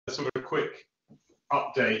sort of quick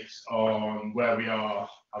update on where we are.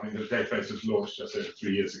 I mean, the database was launched just over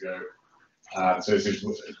 3 years ago. So this is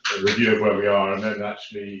a review of where we are, and then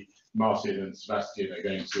actually Martin and Sebastian are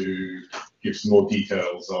going to give some more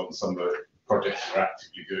details on some of the projects we're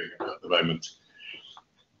actively doing at the moment.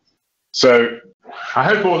 So I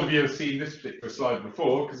hope all of you have seen this particular slide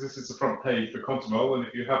before, because this is the front page for Quantemol, and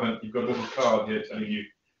if you haven't, you've got a little card here telling you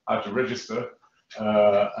how to register.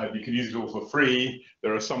 And you can use it all for free.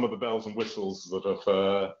 There are some of the bells and whistles that are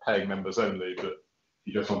for paying members only, but if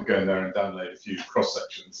you just want to go in there and download a few cross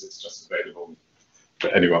sections, it's just available for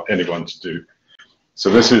anyone to do. So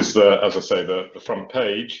this is as I say, the front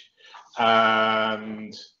page,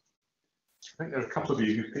 and I think there are a couple of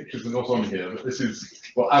you whose pictures are not on here, but this is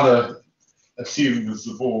what Anna assumed was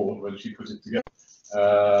the board when she put it together.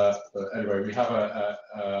 But anyway, we have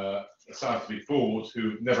a scientific board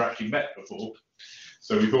who've never actually met before,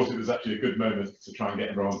 so we thought it was actually a good moment to try and get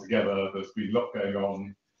everyone together. There's been a lot going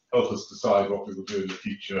on, help us decide what we will do in the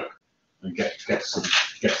future, and get some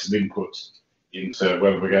input into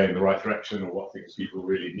whether we're going in the right direction or what things people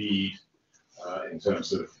really need in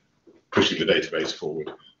terms of pushing the database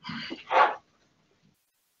forward.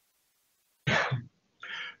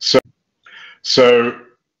 So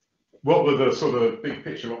what were the sort of big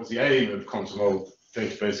picture, what was the aim of Quantemol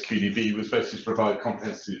database QDB was basically to provide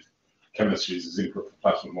comprehensive chemistries as input for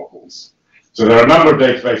plasma models. So there are a number of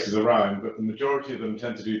databases around, but the majority of them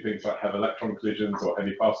tend to do things like have electron collisions or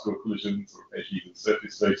heavy particle collisions, or occasionally even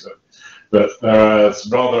surface data. But there's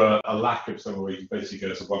rather a lack of somewhere where you can basically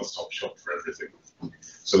go to a one-stop shop for everything.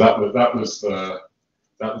 So that was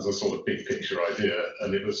a sort of big picture idea,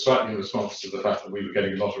 and it was slightly in response to the fact that we were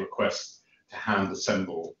getting a lot of requests to hand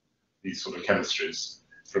assemble these sort of chemistries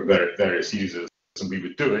from various users, and we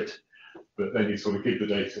would do it, but then you sort of give the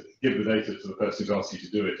data to the person who's asked you to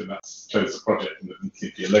do it, and that shows the project and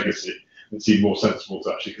the legacy. It seemed more sensible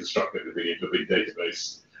to actually construct everything into a big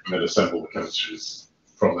database and then assemble the chemistries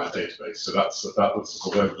from that database. So that was the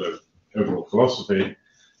sort of overall philosophy.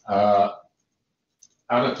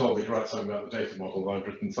 Anna told me to write something about the data model. I've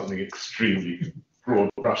written something extremely broad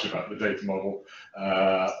brush about the data model.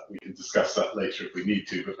 We can discuss that later if we need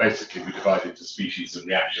to, but basically we divide into species and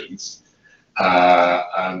reactions.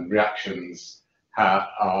 And reactions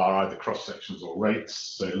are either cross-sections or rates.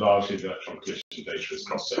 So largely the electron collision data is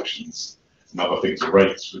cross-sections, and other things are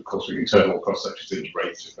rates. Of course, we can turn all cross-sections into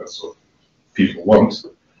rates if that's what people want.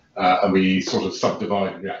 And we sort of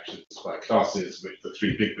subdivide reactions by classes, which the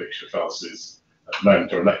three big picture classes at the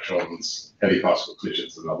moment are electrons, heavy particle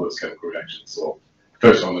collisions, and others chemical reactions, or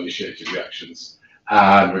photon-initiated reactions.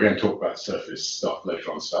 And we're going to talk about surface stuff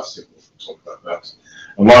later on. Sebastian will talk about that.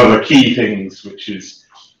 And one of the key things, which is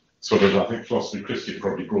sort of, I think, philosophy Christian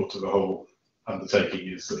probably brought to the whole undertaking,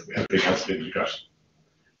 is that everything has to be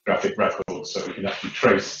graphic records, so we can actually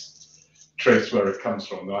trace where it comes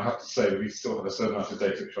from. Now, I have to say that we still have a certain amount of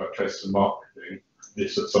data which I trace to Mark doing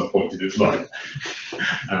this at some point in its life.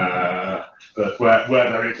 But where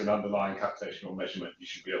there is an underlying calculation or measurement, you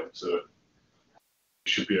should be able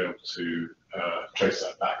to trace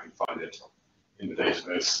that back and find it in the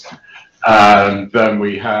database. And then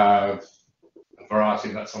we have a variety,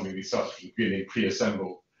 and that's something we started from the beginning,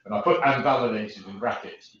 pre-assembled. And I put and validated in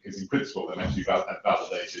brackets because in principle they're meant to be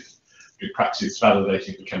validated. In practice,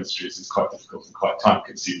 validating the chemistries is quite difficult and quite time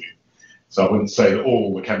consuming. So I wouldn't say that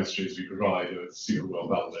all the chemistries we provide are super well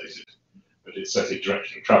validated, but it's certainly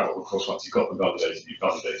direction of travel. Of course, once you've got them validated, you've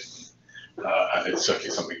validated them. And it's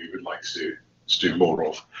certainly something we would like to do more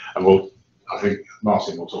of. And I think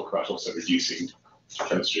Martin will talk about also reducing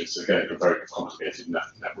chemistries, again, for very complicated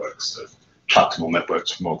networks, tractable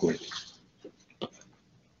networks for modeling.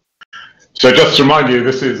 So just to remind you,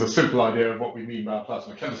 this is a simple idea of what we mean by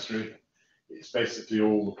plasma chemistry. It's basically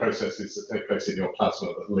all the processes that take place in your plasma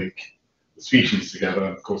that link the species together.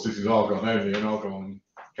 And of course, this is argon only, and argon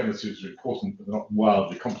chemistries are important, but they're not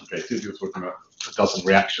wildly complicated. You're talking about a dozen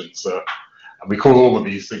reactions. And we call all of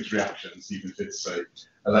these things reactions, even if it's a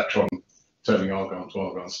electron turning argon to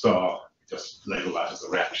argon star. We just label that as a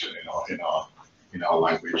reaction in our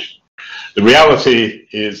language. The reality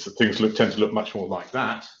is that things tend to look much more like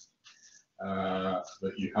that.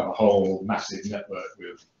 That you have a whole massive network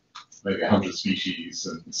with maybe 100 species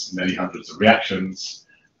and many hundreds of reactions.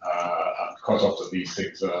 And quite often these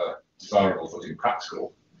things are desirable but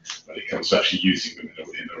impractical when it comes to actually using them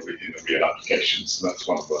in a real application. So that's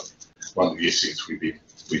one of the issues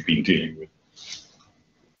we've been dealing with.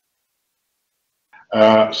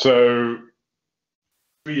 So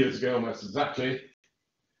 3 years ago, almost exactly,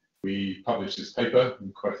 we published this paper,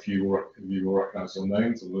 and quite a few of you will recognize your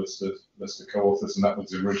names, a list of co-authors, and that was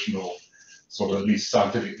the original sort of at least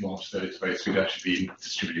scientific launch database, we'd actually been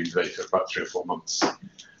distributing data about 3 or 4 months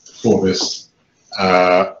before this.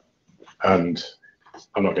 And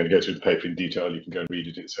I'm not going to go through the paper in detail. You can go and read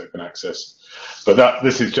it. It's open access. But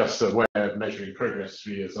this is just a way of measuring progress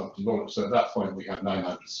 3 years after launch. So at that point, we had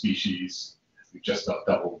 900 species. We've just about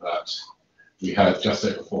doubled that. We had just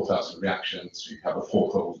over 4,000 reactions. We have a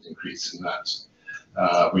 4-fold increase in that.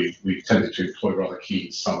 We've tended to employ rather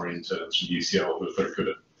keen summer interns from UCL who are very good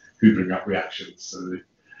at hoovering up reactions. So they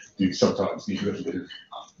do sometimes need a little bit of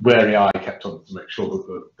wary eye kept on to make sure that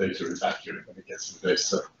the data is accurate when it gets to the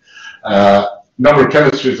data. Number of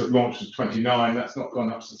chemistries at launch was 29. That's not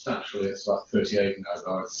gone up substantially. It's about 38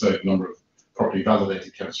 now. So the number of properly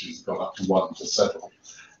validated chemistries has gone up from 1 to several.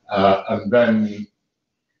 And then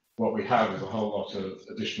what we have is a whole lot of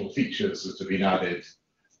additional features that have been added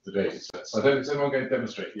to the data set. So I don't think anyone going to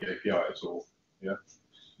demonstrate the API at all. Yeah?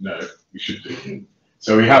 No, we should do.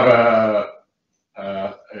 So we have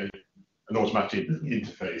an automatic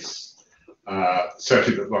interface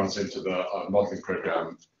circuit that runs into the modeling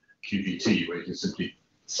program QBT, where you can simply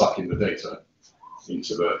suck in the data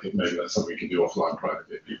into the, maybe that's something we can do offline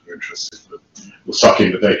privately if people are interested, but we'll suck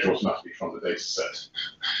in the data automatically from the data set.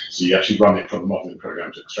 So you actually run it from the modeling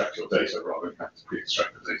program to extract your data rather than have to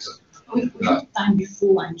pre-extract the data. We have time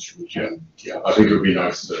before lunch. Yeah, I think it would be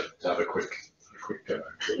nice to have a quick demo.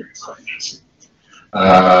 I think it's quite interesting.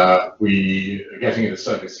 We are getting into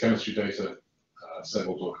surface chemistry data, so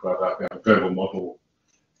we'll talk about that. We have a global model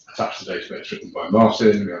attached to the database written by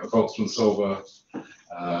Martin. We have a Boltzmann solver.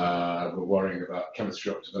 We're worrying about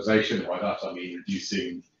chemistry optimization. By that I mean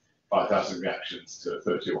reducing 5,000 reactions to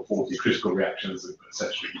 30 or 40 critical reactions and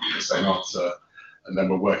essentially giving the same answer. And then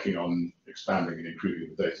we're working on expanding and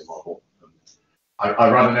improving the data model.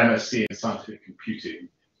 I run an MSc in scientific computing,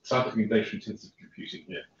 scientific and data-intensive computing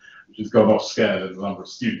here, which has gone off scale in the number of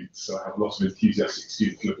students. So I have lots of enthusiastic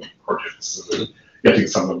students looking at projects. So we're getting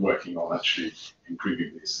someone working on actually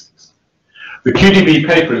improving these things. The QDB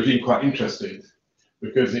paper has been quite interesting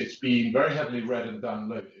because it's been very heavily read and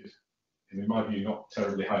downloaded, and in my view, not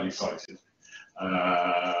terribly highly cited.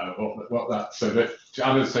 Anna's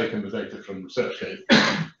taken the data from ResearchGate,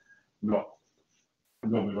 not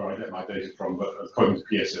normally where I get my data from, but according to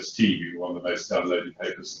PSST, we were one of the most downloaded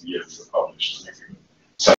papers of the year we were published. I think we were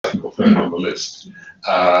second or third on the list.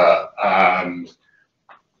 And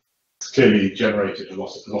it's clearly generated a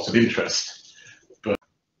lot of interest. But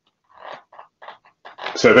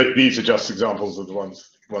so these are just examples of the ones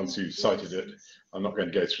who cited it. I'm not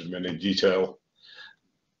going to go through them in any detail.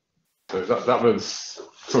 So that was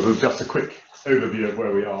sort of just a quick overview of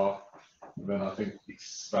where we are. And then I think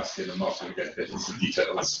Sebastian and Martin will get into some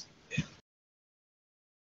details.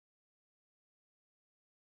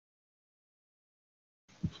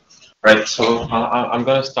 Right, so I'm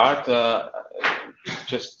going to start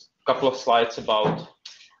just a couple of slides about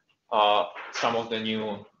some of the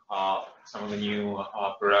new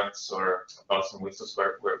products or about some whistles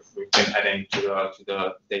we've been adding to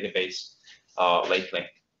the database lately.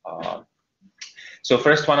 So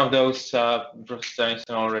first one of those, Prof.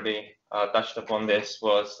 Tennyson already touched upon this,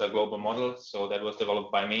 was the global model. So that was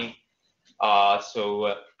developed by me.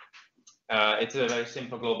 It's a very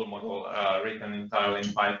simple global model written entirely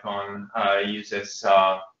in Python. Uses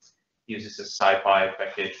a SciPy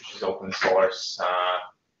package, which is open source,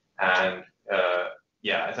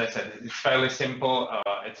 yeah, as I said, it's fairly simple.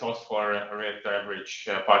 It solves for a reactor average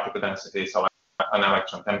particle density, so an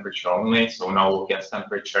electron temperature only, so no gas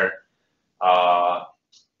temperature.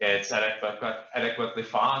 It's adequately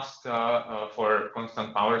fast for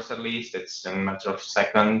constant powers, at least. It's in a matter of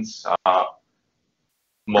seconds.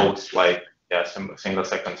 Most like single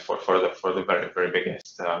seconds for the very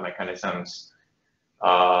biggest mechanisms.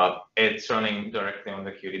 It's running directly on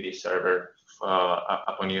the QDB server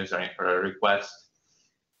upon user request,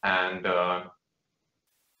 and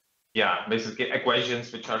yeah, basically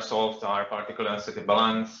equations which are solved are particle density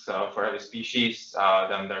balance for heavy species.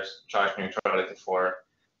 Then there's charge neutrality for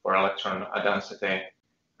electron density,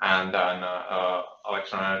 and then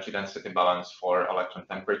electron energy density balance for electron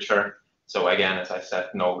temperature. So again, as I said,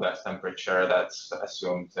 no gas temperature, that's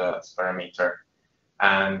assumed as parameter.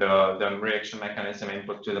 And the reaction mechanism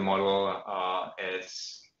input to the model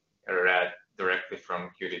is read directly from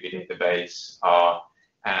QDB database.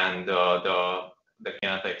 And the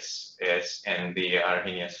kinetics is in the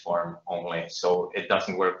Arrhenius form only. So it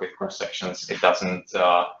doesn't work with cross sections. It doesn't,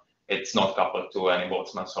 it's not coupled to any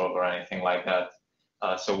Boltzmann solver or anything like that.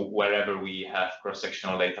 So wherever we have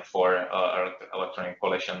cross-sectional data for electronic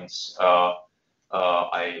collisions,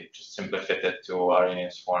 I just simply fit it to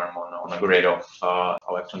Arrhenius form on a grid of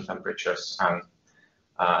electron temperatures, and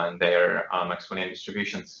and their Maxwellian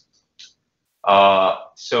distributions.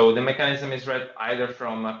 So the mechanism is read either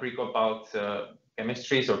from precompiled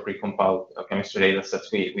chemistries or precompiled chemistry data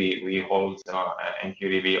sets we hold in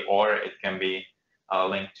QDB, or it can be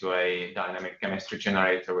linked to a dynamic chemistry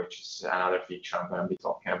generator, which is another feature I'm going to be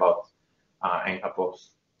talking about in a couple of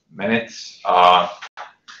minutes.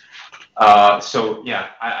 So yeah,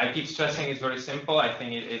 I keep stressing it's very simple. I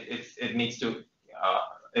think it needs to,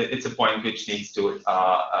 it's a point which needs to,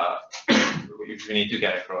 which we need to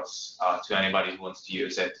get across to anybody who wants to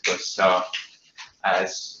use it, because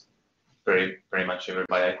as very much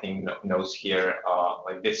everybody I think knows here,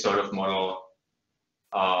 like this sort of model,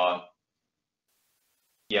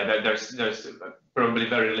 yeah, there's probably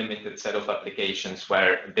very limited set of applications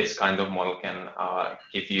where this kind of model can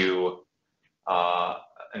give you a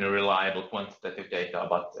reliable quantitative data,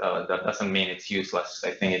 but that doesn't mean it's useless.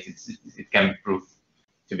 I think it can prove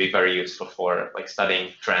to be very useful for like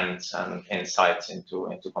studying trends and insights into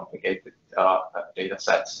complicated data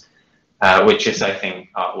sets, which is, I think,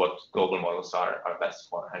 what global models are best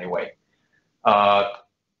for anyway.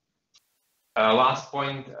 Last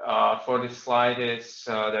point for this slide is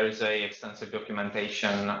there is a extensive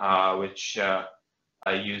documentation which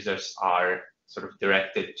users are sort of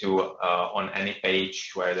directed to on any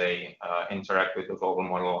page where they interact with the global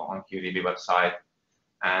model on QDB website,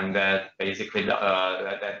 and that basically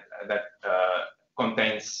that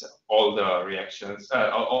contains all the reactions,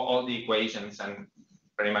 all the equations, and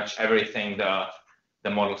pretty much everything the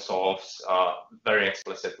model solves very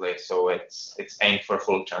explicitly. So it's aimed for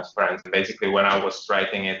full transparency. Basically, when I was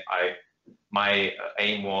writing it, my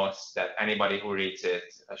aim was that anybody who reads it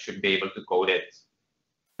should be able to code it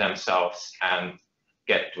themselves and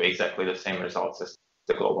get to exactly the same results as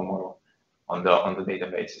the global model on the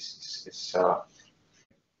database. It's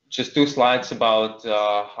just two slides about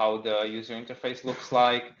how the user interface looks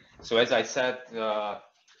like. So as I said, the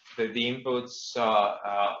inputs,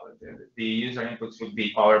 the user inputs would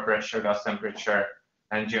be power, pressure, gas temperature,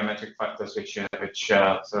 and geometric factors which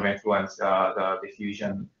sort of influence the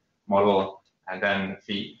diffusion model, and then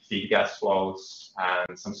feed gas flows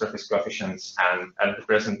and some surface coefficients. And at the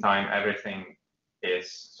present time, everything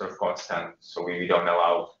is sort of constant, so we don't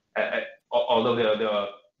allow, although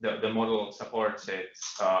the model supports it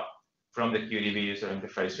from the QDB user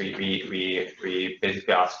interface, we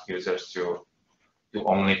basically ask users to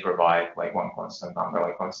only provide like one constant number,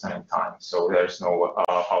 like constant in time. So there's no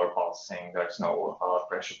power pulsing, there's no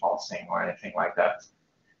pressure pulsing or anything like that.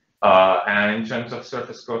 And in terms of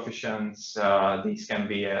surface coefficients, these can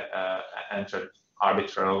be entered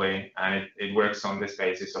arbitrarily, and it works on this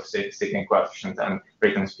basis of sticking coefficients and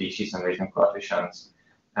written species and written coefficients.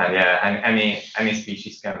 And yeah, and any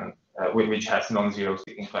species can, which has non-zero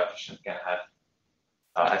sticking coefficient, can have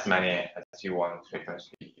as many as you want written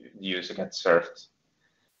species. The user gets served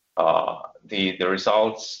the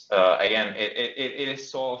results. Again, it is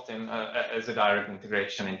solved in as a direct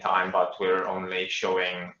integration in time, but we're only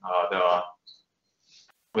showing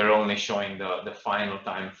the final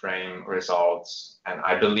time frame results, and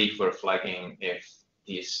I believe we're flagging if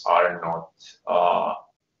these are not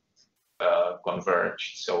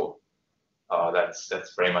converged. So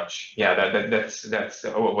that's very much, yeah, that's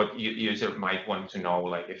what user might want to know,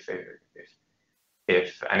 like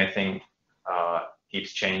if anything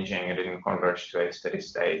keeps changing, it didn't converge to a steady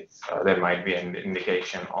state, there might be an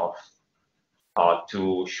indication of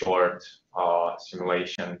too short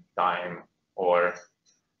simulation time or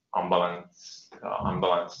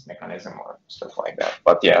unbalanced mechanism or stuff like that.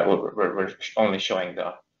 But yeah, we're only showing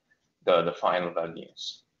the final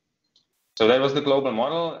values. So that was the global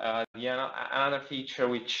model. Yeah, another feature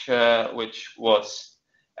which was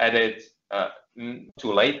added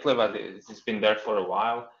too lately, but it's been there for a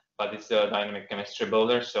while, but it's the dynamic chemistry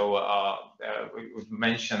builder. So we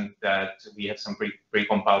mentioned that we have some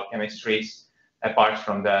pre-compiled chemistries. Apart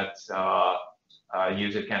from that,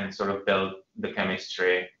 user can sort of build the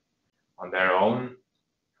chemistry on their own.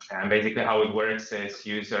 And basically how it works is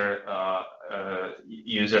user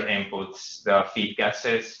inputs the feed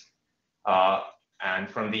gases, and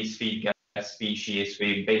from these feed gas species,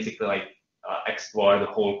 we basically explore the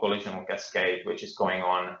whole collisional cascade which is going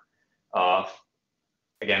on,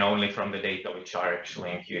 again, only from the data which are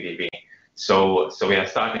actually in QDB. So we are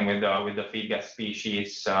starting with the feed gas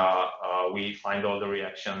species. We find all the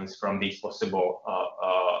reactions from these possible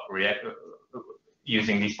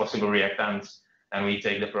using these possible reactants, and we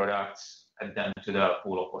take the products and then to the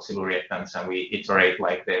pool of possible reactants, and we iterate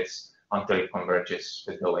like this until it converges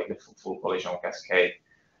with the full collisional cascade.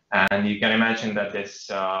 And you can imagine that this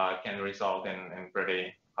can result in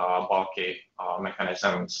pretty bulky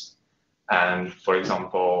mechanisms. And for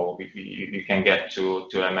example, you can get to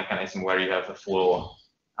a mechanism where you have a full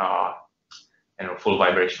full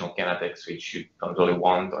vibrational kinetics, which you don't really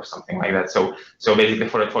want, or something like that. So basically,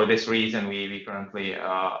 for this reason, we currently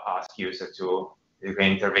ask users to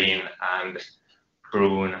intervene and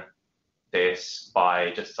prune this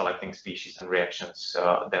by just selecting species and reactions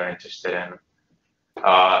they're interested in.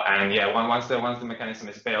 And yeah, once the mechanism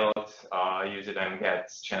is built, user then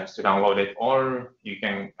gets a chance to download it, or you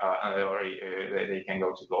can they can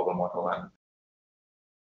go to global model and.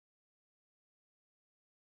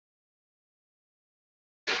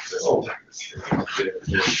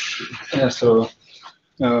 Yeah, so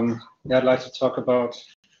I'd like to talk about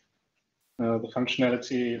the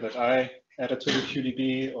functionality that I added to the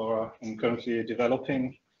QDB or I'm currently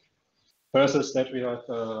developing. First is that we have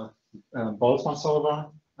a Boltzmann solver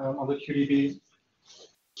on the QDB.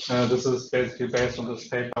 This is basically based on this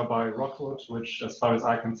paper by Rockwood, which, as far as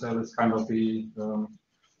I can tell, is kind of the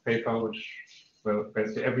paper which, well,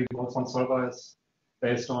 basically every Boltzmann solver is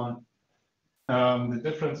based on. The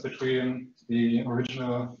difference between the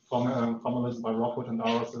original formalism by Rockwood and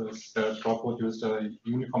ours is that Rockwood used a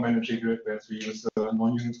uniform energy grid, whereas we use a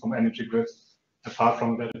non-uniform energy grid. Apart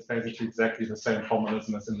from that, it's basically exactly the same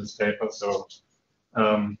formalism as in this paper. So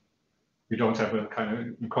we don't have a kind of,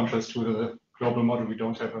 in contrast to the global model, we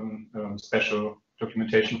don't have a special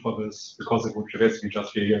documentation for this because it would basically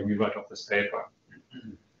just be a rewrite of this paper.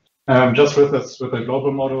 Just with a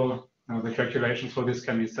global model, the calculations for this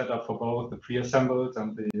can be set up for both the pre-assembled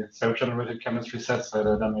and the self-generated chemistry sets by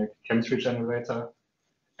the dynamic chemistry generator.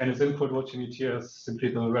 And as input, what you need here is simply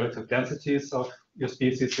the relative densities of your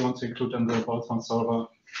species you want to include in the Boltzmann solver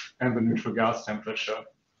and the neutral gas temperature.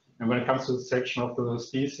 And when it comes to the selection of the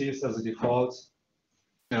species as a default,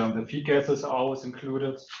 the feed gases are always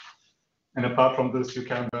included. And apart from this, you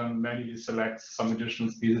can then manually select some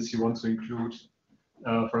additional species you want to include.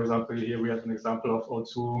 For example, here we have an example of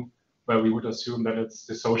O2, where we would assume that it's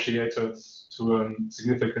dissociated to a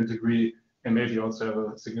significant degree and maybe also have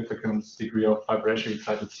a significant degree of vibration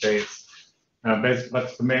excited states.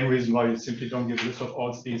 But the main reason why you simply don't give a list of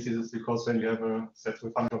all species is because when you have a set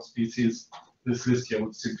with 100 species, this list here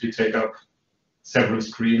would simply take up several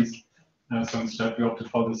screens. So instead, we opted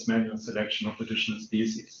for this manual selection of additional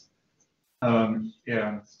species.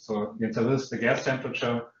 So into this, the gas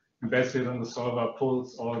temperature. And basically, then the solver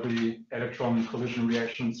pulls all the electron collision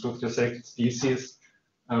reactions with your selected species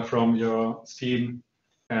from your scheme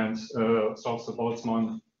and solves the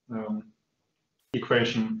Boltzmann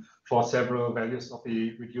equation for several values of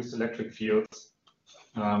the reduced electric fields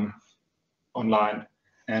online.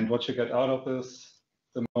 And what you get out of this,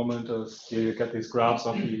 the moment is you get these graphs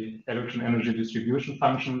of the electron energy distribution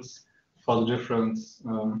functions for the different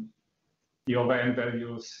E/n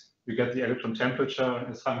values. You get the electron temperature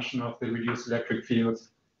as function of the reduced electric field,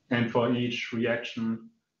 and for each reaction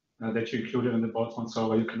that you included in the Boltzmann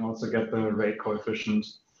solver, you can also get the rate coefficient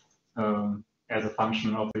as a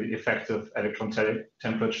function of the effective electron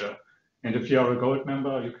temperature. And if you are a gold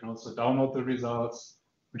member, you can also download the results,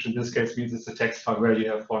 which in this case means it's a text file where you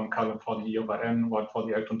have one column for the E/n, one for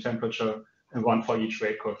the electron temperature, and one for each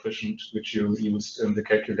rate coefficient, which you used in the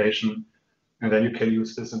calculation. And then you can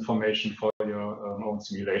use this information for your own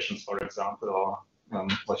simulations, for example, or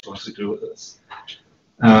what you want to do with this.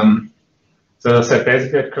 So as I said,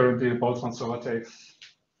 basically, currently, the Boltzmann solver takes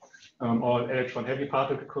all electron-heavy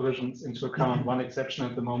particle collisions into account. One exception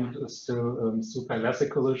at the moment is still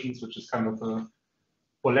superelastic collisions, which is kind of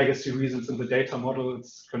for legacy reasons in the data model.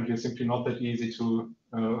 It's currently simply not that easy to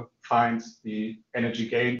find the energy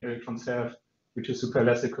gain electrons have due to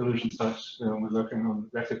superelastic collisions, but we're working on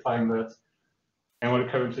rectifying that. And what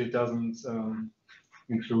it currently doesn't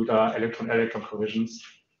include are electron-electron collisions.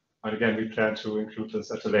 But again, we plan to include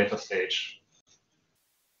this at a later stage.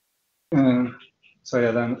 So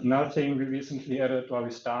yeah, then another thing we recently added, while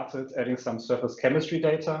we started adding some surface chemistry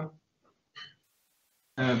data.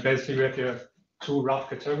 Basically, we have here two rough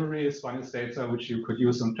categories. One is data which you could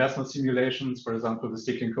use in plasma simulations, for example, the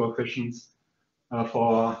sticking coefficients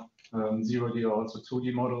for 0D or also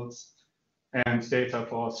 2D models, and data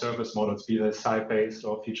for surface models, be they site-based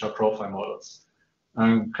or feature profile models.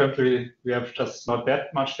 Currently, we have just not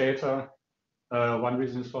that much data. One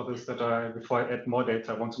reason is for this that before I add more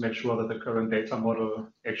data, I want to make sure that the current data model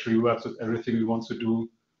actually works with everything we want to do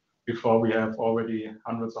before we have already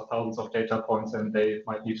hundreds of thousands of data points and they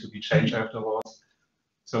might need to be changed afterwards.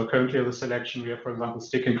 So currently the selection, we have, for example,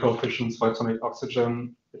 sticking coefficients for atomic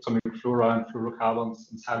oxygen, atomic fluorine,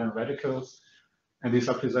 fluorocarbons, and silent radicals. And these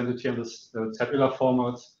are presented here in this tabular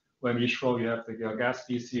format, where in each row you have the gas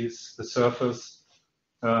species, the surface,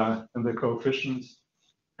 and the coefficient.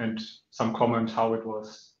 and some comment how it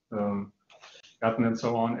was gotten and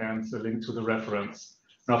so on, and the link to the reference.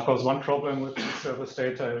 And of course, one problem with surface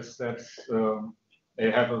data is that they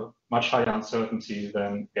have a much higher uncertainty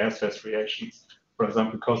than gas phase reactions. For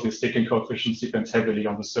example, because the sticking coefficient depends heavily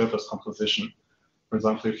on the surface composition. For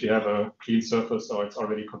example, if you have a clean surface or it's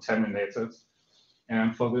already contaminated.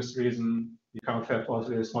 And for this reason, you kind of have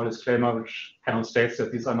also a small disclaimer which kind of states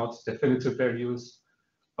that these are not definitive values,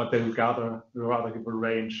 but they will rather give a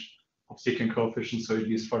range of sticking coefficients. So at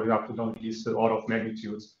least, for example, don't at least the order of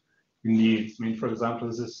magnitude you need. I mean, for example,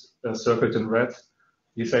 this is circled in red.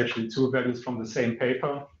 These are actually two values from the same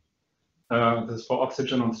paper. This is for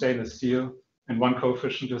oxygen on stainless steel. And one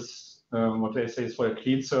coefficient is what they say is for a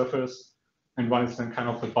clean surface. And one is then kind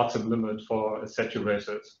of the bottom limit for a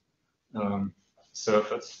saturated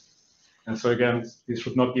surface. And so again, these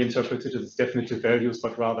should not be interpreted as definitive values,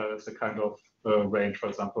 but rather as a kind of range, for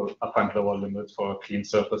example, upper and lower limit for a clean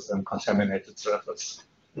surface and contaminated surface.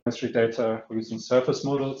 Chemistry data we're using surface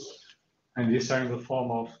models, and these are in the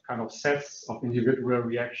form of kind of sets of individual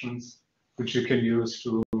reactions, which you can use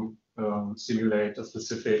to simulate a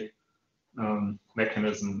specific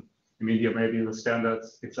mechanism. I mean, maybe the standard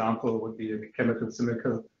example would be a chemical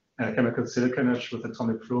silicon etch with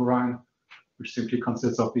atomic fluorine, which simply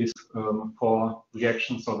consists of these 4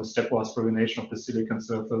 reactions, or the stepwise fluorination of the silicon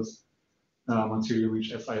surface until you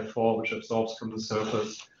reach Si4, which absorbs from the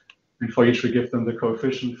surface. And for each, we give them the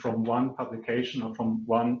coefficient from one publication or from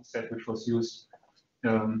one set which was used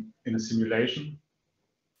in a simulation.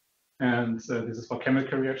 And this is for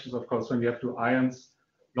chemical reactions. Of course, when you have 2 ions,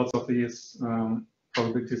 lots of these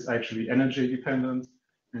probabilities are actually energy dependent.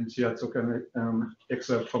 And here I took an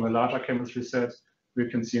excerpt from a larger chemistry set. We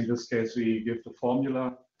can see in this case, we give the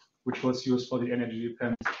formula, which was used for the energy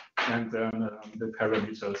dependence, and then the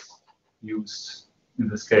parameters used in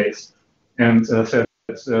this case. And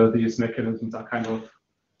these mechanisms are kind of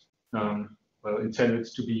well, intended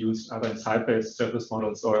to be used either in site-based surface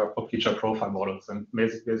models or for feature profile models. And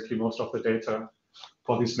basically most of the data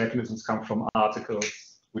for these mechanisms come from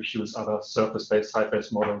articles which use other surface-based,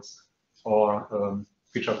 site-based models or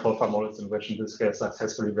feature profile models, in which in this case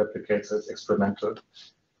successfully replicated experimental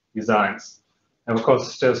designs. And of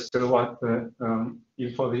course, there's still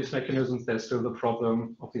even for these mechanisms, there's still the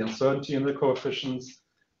problem of the uncertainty in the coefficients,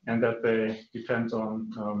 and that they depend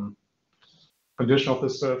on condition of the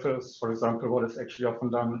surface. For example, what is actually often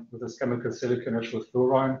done with this chemical silicon etch with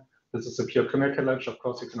fluorine. This is a pure chemical etch. Of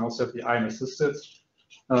course, you can also have the ion-assisted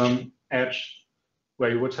etch, where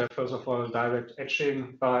you would have, first of all, direct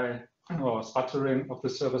etching by or sputtering of the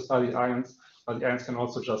surface by the ions, but the ions can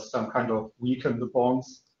also just kind of weaken the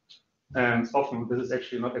bonds. And often this is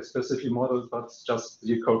actually not explicitly modeled, but just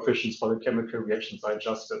the coefficients for the chemical reactions are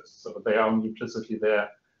adjusted, so they are only implicitly there.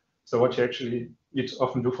 So what you actually need to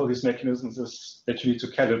often do for these mechanisms is that you need to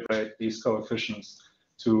calibrate these coefficients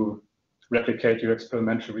to replicate your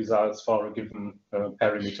experimental results for a given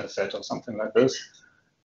parameter set or something like this.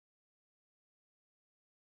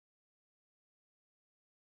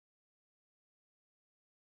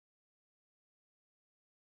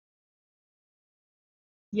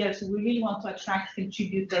 Yes, we really want to attract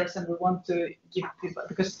contributors, and we want to give people,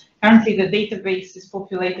 because currently the database is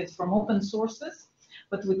populated from open sources,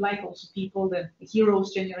 but we'd like also people, the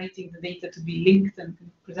heroes generating the data, to be linked and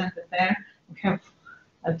presented there. We have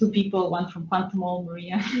 2 people, one from Quantemol,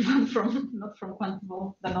 Maria, one from, not from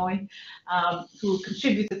Quantemol, Danoi, who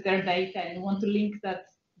contributed their data, and we want to link that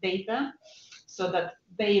data so that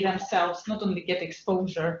they themselves not only get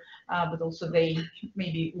exposure, but also they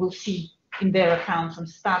maybe will see in their accounts and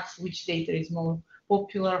stats which data is more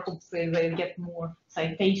popular. Hopefully they'll get more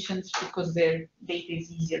citations because their data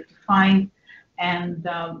is easier to find. And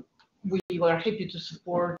we are happy to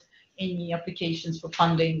support any applications for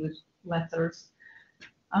funding with letters.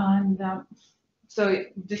 And so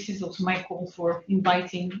this is also my call for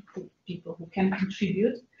inviting people who can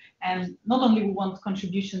contribute. And not only we want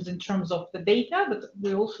contributions in terms of the data, but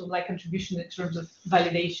we also like contribution in terms of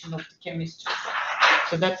validation of the chemistry.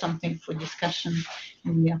 So that's something for discussion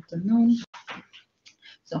in the afternoon.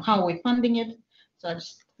 So how are we funding it? So I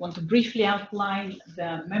just want to briefly outline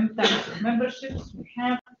the types of memberships we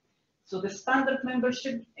have. So the standard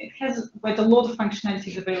membership, it has quite a lot of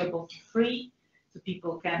functionalities available for free. So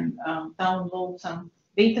people can download some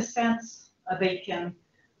data sets. They can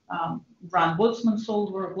run Boltzmann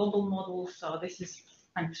solver, global models. So this is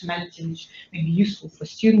functionality which may be useful for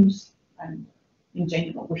students. And in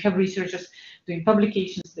general, we have researchers doing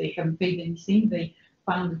publications. They haven't paid anything. They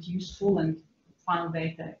found it useful and found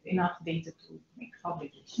enough data to make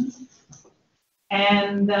publications.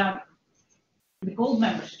 And the gold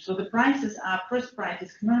membership. So the prices are, first price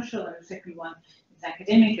is commercial and the second one is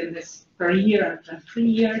academic, and this per year and for 3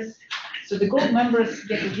 years. So the gold members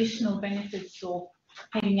get additional benefits of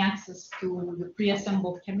having access to the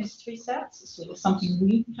pre-assembled chemistry sets. So that's something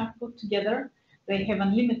we have put together. They have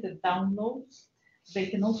unlimited downloads. They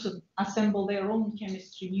can also assemble their own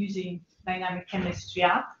chemistry using Dynamic Chemistry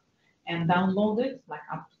app and download it, like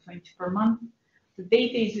up to 20 per month. The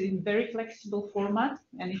data is in very flexible format,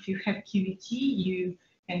 and if you have QVT, you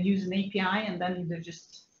can use an API, and then either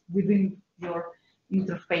just within your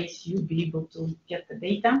interface, you'll be able to get the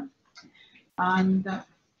data. And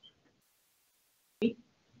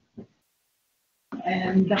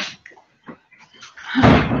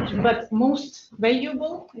but most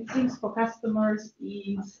valuable, it seems, for customers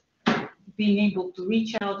is being able to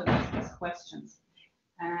reach out and ask us questions.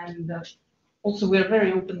 And also, we're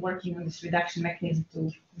very open working on this reduction mechanism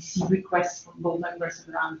to receive requests from gold members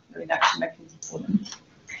and run the reduction mechanism for them.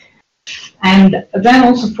 And then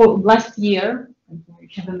also for last year, we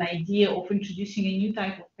have an idea of introducing a new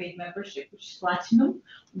type of paid membership, which is Platinum,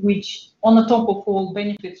 which on the top of all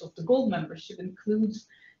benefits of the gold membership includes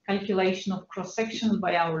calculation of cross-sections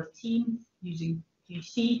by our team using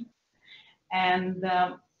QC, and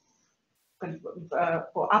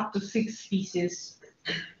for up to 6 species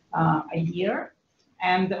a year.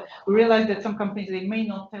 And we realized that some companies, they may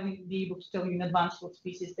not be able to tell you in advance what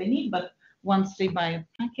species they need, but once they buy a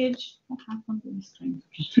package, what happened with the screen?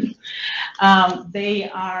 They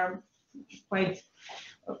are quite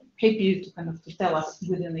happy to kind of to tell us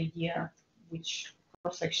within a year which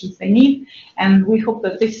cross-sections they need. And we hope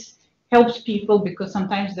that this helps people, because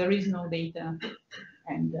sometimes there is no data,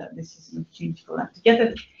 and this is an opportunity for them to get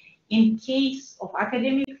it. In case of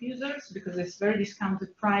academic users, because it's very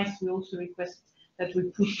discounted price, we also request that we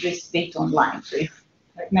put this data online. So if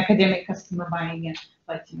like an academic customer buying a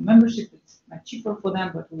Platinum membership, it's much cheaper for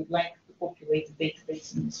them, but we'd like to populate the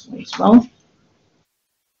database in this way as well.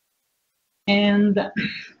 And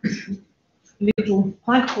little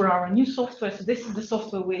plug for our new software. So this is the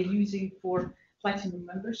software we're using for Platinum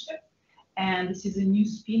membership. And this is a new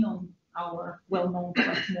spin on our well-known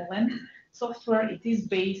Quantemol software. It is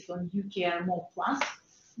based on UKR Mohr Plus,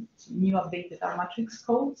 new updated R matrix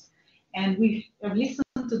codes. And we have listened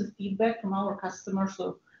to the feedback from our customers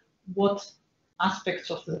of what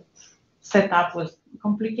aspects of the setup was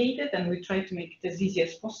complicated, and we try to make it as easy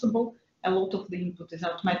as possible. A lot of the input is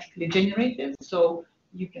automatically generated, so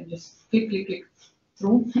you can just click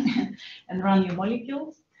through and run your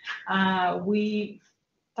molecules. We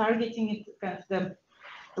targeting it kind of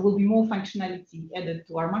there will be more functionality added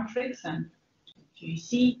to our matrix and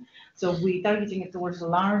QEC. So we're targeting it towards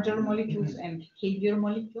larger molecules and heavier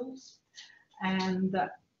molecules. And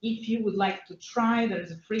if you would like to try, there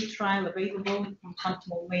is a free trial available on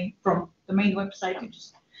Quantemol from the main website.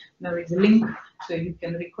 There is a link, so you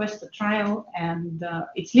can request a trial, and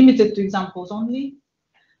it's limited to examples only.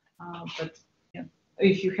 But yeah,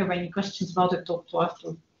 if you have any questions about it, talk to us,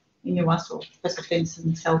 to any of us, or Professor Tennyson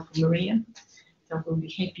himself, or Maria. So we'll be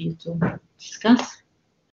happy to discuss.